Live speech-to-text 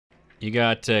You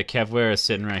got Caveira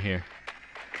sitting right here.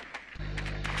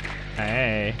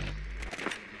 Hey.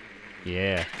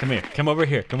 Yeah. Come here. Come over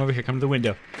here. Come over here. Come to the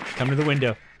window. Come to the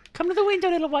window. Come to the window,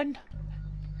 little one.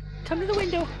 Come to the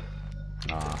window.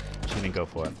 Aw, she didn't go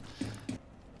for it.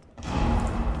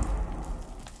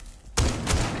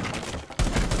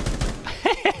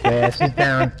 Yeah, she's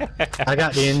down. I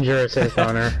got the injury assist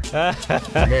on her. I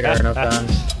hit her enough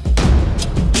times.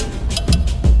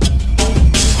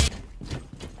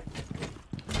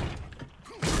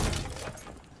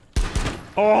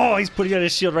 Oh, he's putting out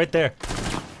his shield right there.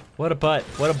 What a butt.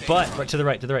 What a butt. Right to the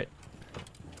right, to the right.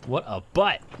 What a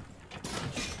butt.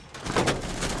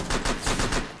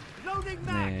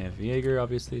 Yeah, Jaeger,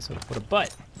 obviously, so what a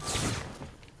butt.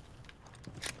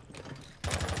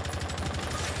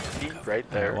 Right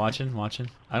there. Watching, watching.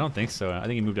 I don't think so. I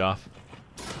think he moved off.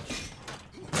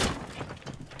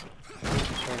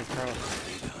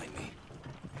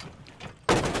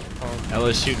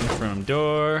 Ella's shooting from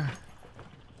door.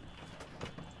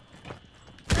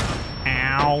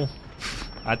 Ow.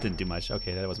 That didn't do much.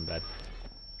 Okay, that wasn't bad.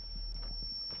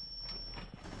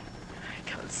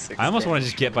 I almost want to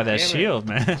just get by that shield,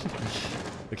 man.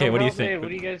 Okay, what do you think?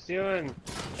 What are you guys doing?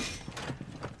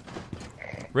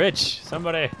 Rich,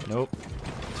 somebody. Nope.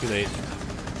 Too late.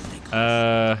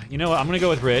 You know what? I'm gonna go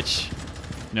with Rich.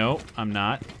 No, I'm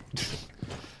not.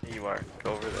 You are.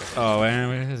 Go over there. Oh,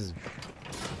 and this is...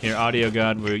 Here, audio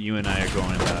god, where you and I are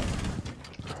going about.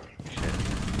 Shit.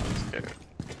 I'm scared.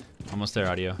 Almost there,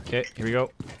 audio. Okay, here we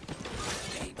go.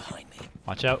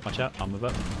 Watch out, watch out. I'll move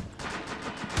up.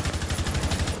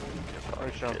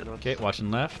 Okay, watching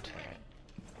left.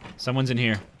 Someone's in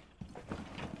here.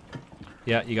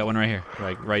 Yeah, you got one right here.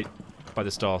 Right by the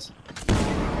stalls.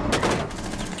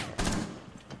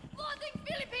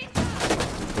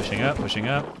 Pushing up, pushing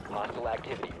up. Hostile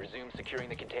activity. Resume securing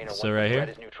the container once So right the here? threat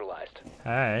is neutralized.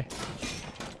 Hi.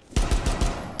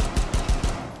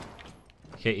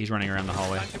 Okay, he's running around the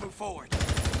hallway.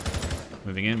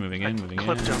 Moving in, moving in, moving in.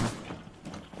 Clipped him.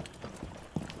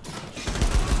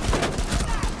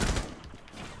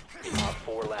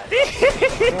 Four last.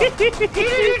 He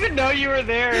didn't even know you were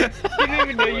there. He didn't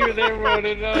even know you were there,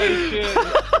 Ronan. Oh shit.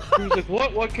 He was like,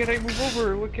 what? What can I move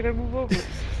over? What can I move over?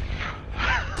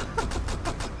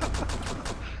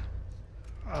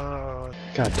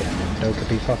 God damn it,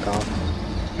 Togepi, fuck off.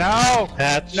 No!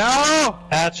 Hatch. No!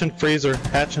 Hatch and freezer.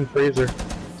 Hatch and freezer.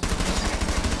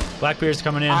 Blackbeard's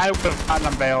coming in. I would have gotten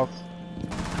them bailed.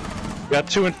 Got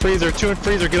two in freezer. Two in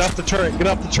freezer. Get off the turret. Get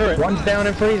off the turret. One's down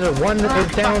in freezer, one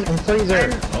is down in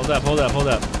freezer. Hold up, hold up, hold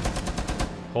up.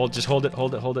 Hold, just hold it,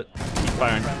 hold it, hold it. Keep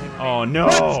firing. Oh no!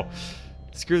 What?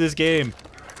 Screw this game.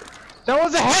 That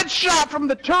was a headshot from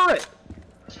the turret!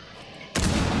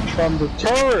 From the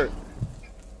turret.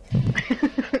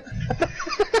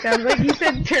 Sounds like you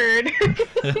said turd.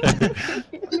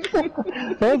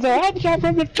 There's a headshot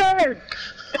from the turret!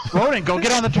 Ronan, go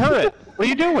get on the turret! What are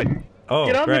you doing? Oh,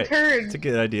 Get on the right. turd. It's a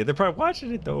good idea. They're probably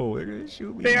watching it though. They're gonna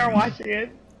shoot me. They are watching it.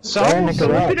 So? They're in the So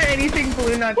garage. listen to anything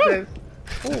Blue Nut says.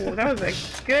 Ooh, that was a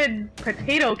good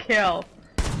potato kill.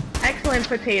 Excellent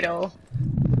potato.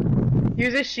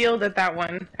 Use a shield at that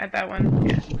one. At that one.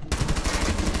 Yeah.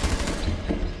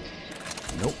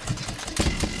 Nope.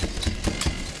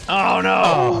 Oh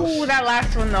no! Ooh, that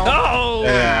last one though. Oh!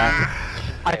 Yeah.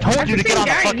 I told That's you to the get same on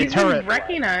the guy. fucking He's been turret.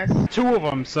 wrecking us. Two of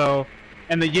them, so...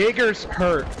 And the Jaeger's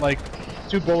hurt, like,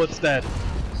 2 bullets dead.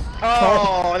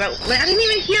 Oh, that, I didn't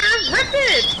even hear her rip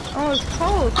it. Oh, it's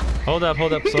close. Hold up,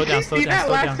 hold up. Slow down, slow See down, that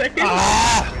slow last down. second?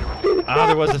 Ah,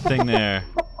 there was a thing there.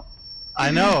 I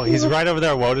know. He's right over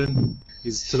there, Woden.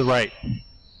 He's to the right.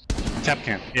 Tap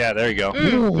can. Yeah, there you go.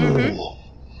 Jaeger's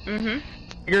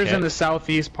Okay. in the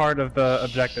southeast part of the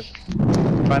objective.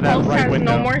 By that Pulse right has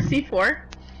window. no more C4.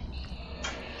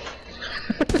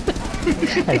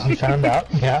 As you found out,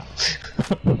 yeah.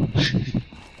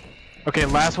 Okay,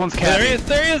 last one's There he Cat. is.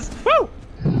 There he is. Woo!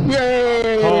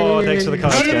 Yay! Oh, thanks for the How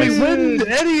comments, did we guys. win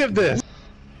any of this?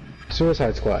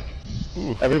 Suicide Squad.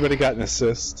 Everybody got an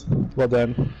assist. Well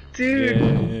done. Dude,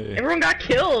 Yeah. everyone got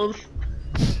kills.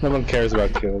 No one cares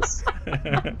about kills.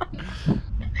 I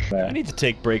need to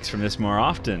take breaks from this more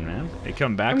often, man. They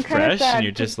come back I'm kinda fresh, sad and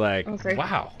you're 'cause- just like, Okay.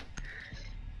 wow.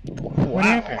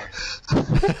 Wow.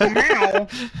 Wow.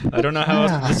 I don't know how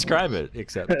else to describe it,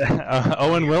 except,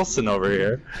 Owen Wilson over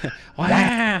here.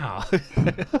 wow.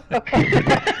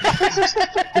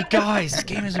 You guys, this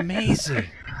game is amazing.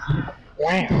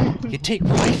 Wow. You take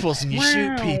rifles and you shoot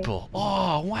Wow. people.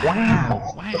 Oh, wow.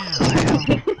 Wow. Wow.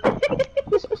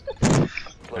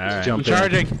 All right. Jump in.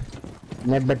 Charging.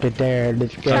 Never to dare,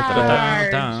 let's go.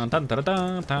 Charge.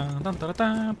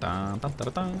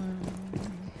 Dun-dun-dun-dun-dun-dun-dun-dun-dun-dun-dun-dun-dun-dun-dun.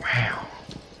 Wow.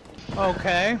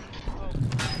 Okay.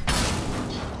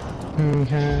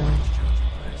 Okay.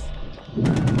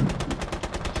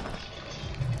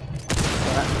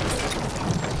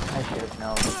 I should have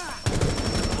known.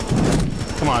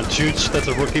 Come on, Chooch. That's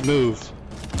a rookie move.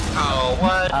 Oh,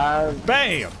 what?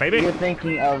 Bam, baby. You're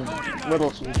thinking of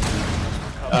Little Sheep.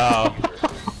 Oh.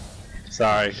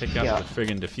 Sorry. Pick up Yeah. the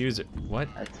friggin' diffuser. What?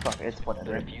 It's The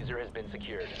whatever. diffuser has been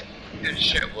secured. Good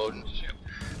shit, Woden.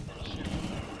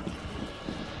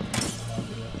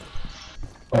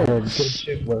 Oh, good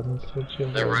shit, Woden. Good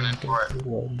shit, They're Woden. running for it.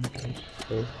 Woden, good shit,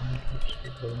 Woden, good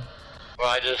shit, Woden. Well,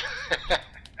 I just.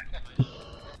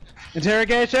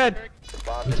 Interrogation!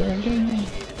 Bomb is initiated.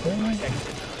 Protect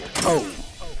the diffuser. Oh.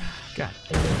 God.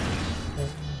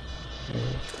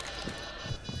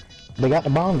 They got the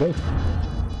bomb, dude.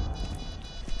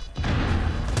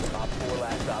 Op 4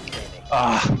 last stop standing.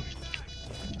 Ah.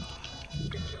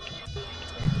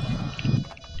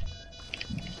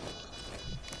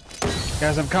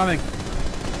 Guys, I'm coming.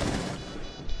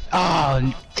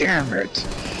 Oh, damn it.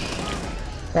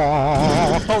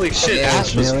 Ah. Holy shit,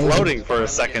 Ash was Really? floating for a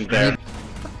second there.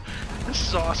 This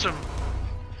is awesome.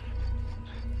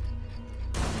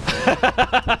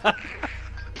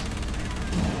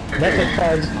 That's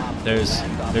because There's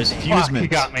Fuck, he fusement.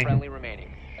 got me. Friendly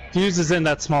remaining. Fuse is in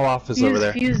that small office over Fuse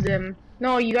there. fused him.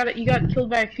 No, you got killed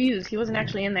by a fuse. He wasn't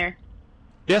actually in there.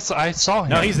 Yes, I saw him.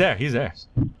 No, he's there. He's there.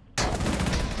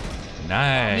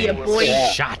 Nice. Yeah, boy.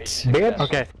 Shot. bitch.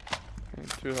 Okay.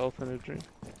 2 health and a drink.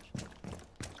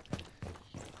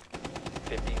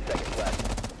 15 seconds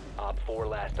left. Op 4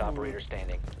 last operator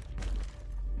standing.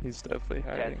 He's definitely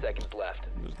 10 hiding. seconds left.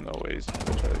 There's no way he's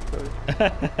gonna try to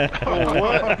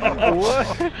kill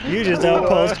What? You just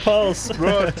outpulsed Pulse.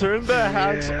 Bro, turn the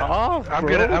hacks off. I'm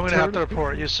bro. gonna have to Turn-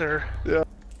 report you, sir.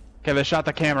 Okay, they shot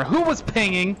the camera. Who was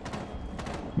pinging?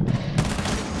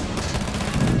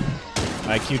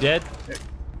 IQ dead? It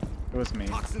was me.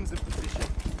 Toxins in position.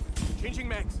 Changing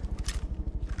mags.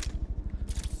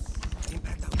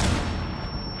 Impact out.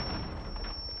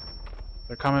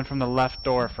 They're coming from the left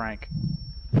door, Frank.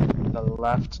 The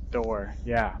left door.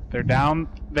 Yeah, they're down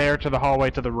there to the hallway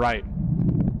to the right.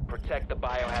 Protect the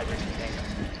biohazard container.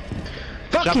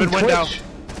 Jump in window.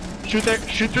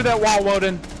 Shoot through that wall,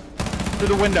 Woden. Through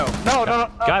the window. No.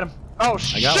 Got him. Oh I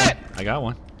shit! got one. I got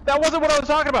one. That wasn't what I was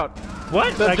talking about.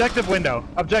 What? The objective window.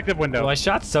 Objective window. Well, I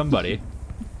shot somebody.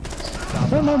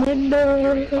 From the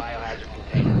window Biohazard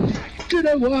container. to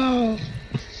the wall.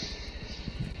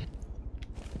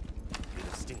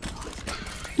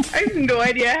 I have no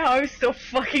idea how I'm still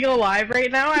fucking alive right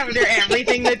now after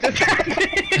everything that just happened.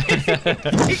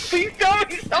 Please tell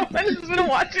me someone has been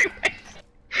watching my...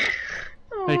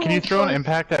 Hey, can you throw an fuck.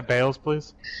 impact at Bales,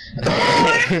 please?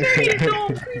 Oh, please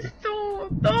don't, please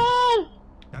don't, no!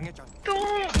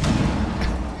 Don't!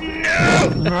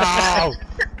 No!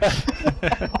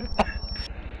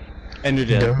 And you're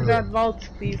dead. God, vaults,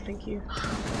 please, thank you.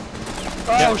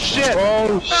 Oh shit!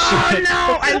 Oh shit! Oh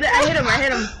no! I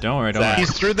hit him. Don't worry, don't worry.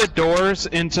 He's through the doors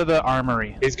into the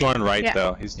armory. He's going right Yeah.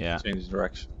 though. He's Yeah. changed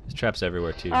direction. There's traps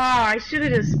everywhere too. Oh, I should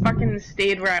have just fucking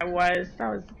stayed where I was. That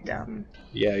was dumb.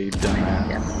 Yeah, you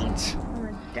dumbass. Dummy. I'm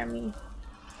a dummy.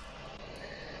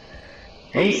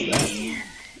 Who's that?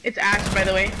 It's Ash, by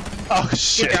the way. Oh Good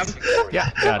shit! job. Yeah,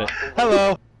 got it.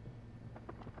 Hello.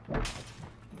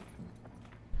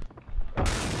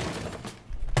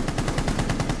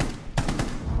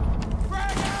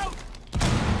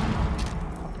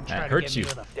 That hurts you.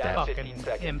 Down 15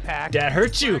 seconds. Impact. That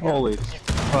hurts you. Holy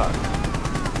fuck.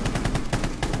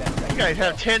 You guys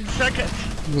have 10 seconds.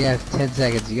 Yeah, 10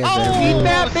 seconds. You guys Oh, better move.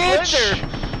 that bitch!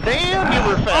 Damn, you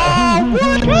were fast. Op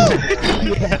 4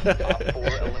 eliminated.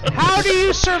 How do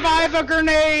you survive a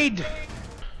grenade?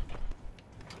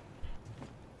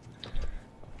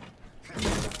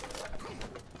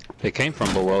 They came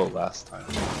from below last time.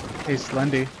 Hey,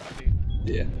 Slendy.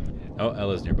 Yeah. Oh,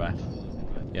 Ella's nearby.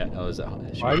 Yeah, Ella's at home.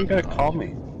 Why you gotta call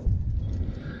me?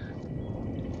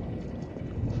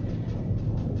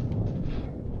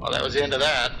 Well, that was the end of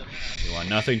that. You want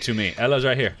nothing to me. Ella's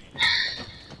right here.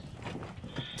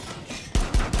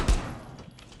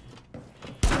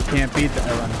 Can't beat the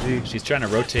LMG. She's trying to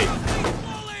rotate.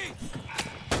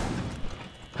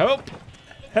 Help!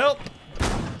 Help!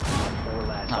 4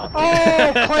 last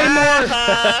operator. Oh,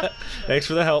 Claymore! Thanks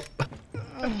for the help.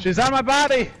 She's on my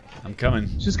body. I'm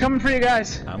coming. She's coming for you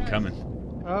guys. I'm coming.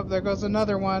 Oh, there goes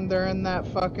another one. They're in that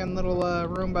fucking little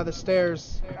room by the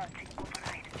stairs.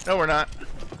 No, we're not.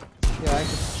 Yeah, I can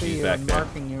see She's you back and there.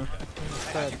 marking you.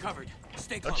 Instead.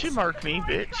 Don't you mark me,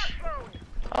 bitch.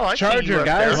 Oh, I see Charger, you up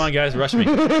guys. Come on, guys, rush me.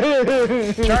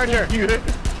 Charger.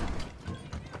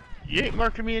 You ain't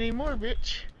marking me anymore,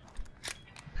 bitch.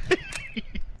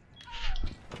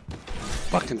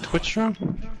 fucking Twitch room?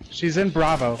 She's in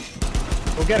Bravo.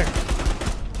 Go get her.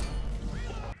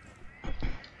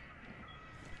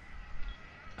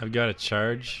 I've got a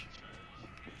charge.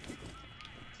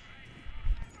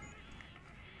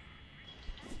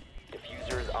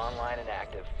 Diffuser is online and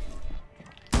active.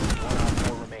 1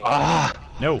 4 remaining. Ah!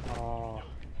 No.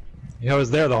 I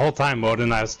was there the whole time,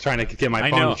 Modin. I was trying to get my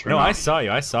I phone know. to turn No, off. I saw you.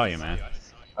 I saw you, man.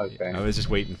 Okay. I was just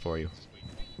waiting for you.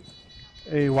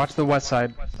 Hey, watch the west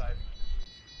side.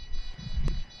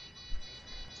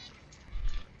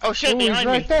 Oh shit, Ooh, he's behind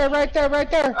right me. there, right there, right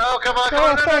there. Oh, come on, Throw come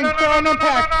on. a thing, throw an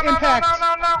impact, impact.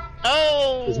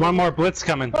 Oh! There's one more blitz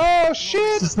coming. Oh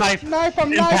shit! Knife. Knife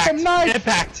him, Impact. knife him, knife!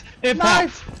 Impact.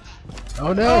 Knife!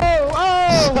 Oh no!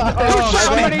 Oh,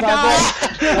 somebody my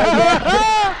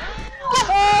died!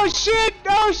 Oh shit!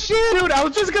 Oh shit! Dude, I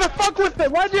was just gonna fuck with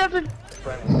it. Why'd you have to?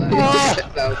 Friendly last.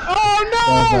 Oh no!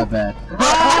 That was not bad.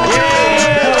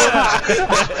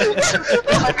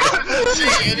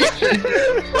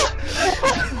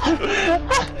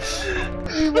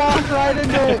 He walked right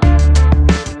into it.